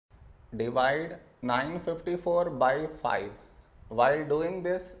Divide 954 by 5. While doing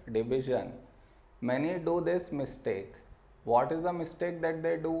this division, many do this mistake. What is the mistake that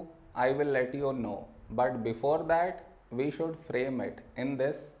they do? I will let you know. But before that, we should frame it in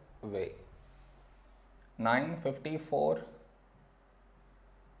this way. 954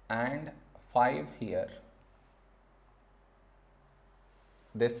 and 5 here.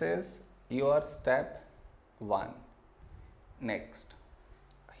 This is your step 1. Next,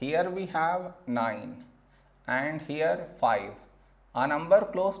 here we have 9 and here 5. A number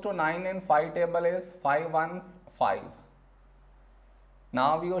close to 9 in 5 table is 5 ones 5.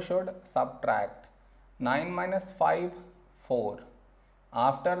 Now you should subtract 9 minus 5, 4.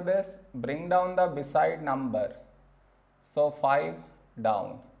 After this, bring down the beside number. So 5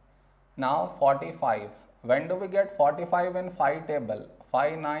 down. Now 45. When do we get 45 in 5 table?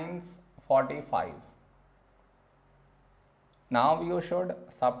 5 nines 45. Now you should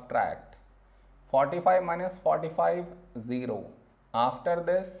subtract 45 minus 45, 0. After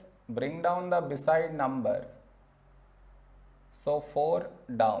this, bring down the beside number. So 4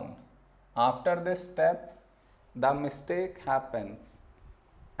 down. After this step, the mistake happens,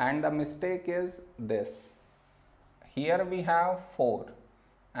 and the mistake is this. Here we have 4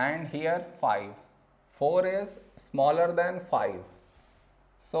 and here 5. 4 is smaller than 5.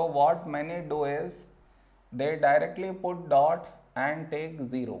 So what many do is, they directly put dot and take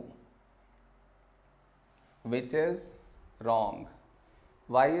 0, which is wrong.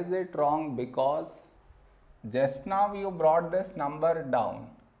 Why is it wrong? Because just now you brought this number down,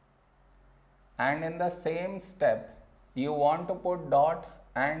 and in the same step you want to put dot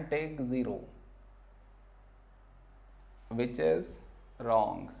and take 0, which is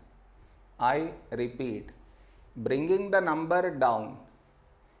wrong. I repeat, bringing the number down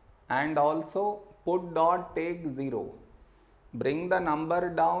and also put dot take 0. Bring the number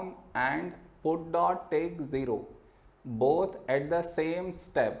down and put dot take 0. Both at the same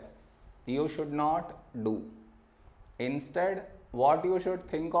step you should not do. Instead, what you should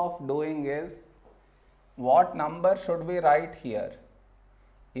think of doing is, what number should we write here?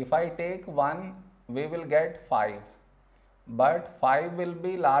 If I take 1, we will get 5. But 5 will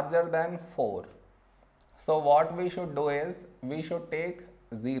be larger than 4. So what we should do is, we should take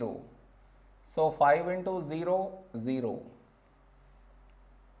 0. So 5 into 0, 0.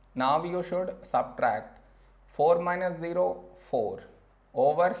 Now you should subtract 4 minus 0, 4.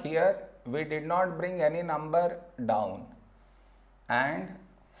 Over here we did not bring any number down, and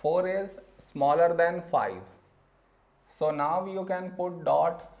 4 is smaller than 5. So now you can put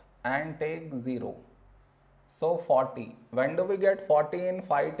dot and take 0. So 40. When do we get 40 in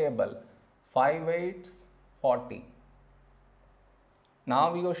 5 table? 5 8s 40.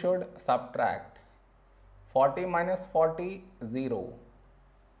 Now you should subtract 40 minus 40, 0.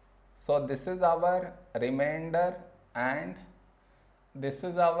 So this is our remainder and this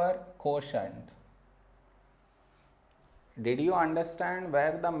is our quotient. Did you understand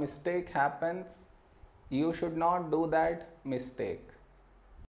where the mistake happens? You should not do that mistake.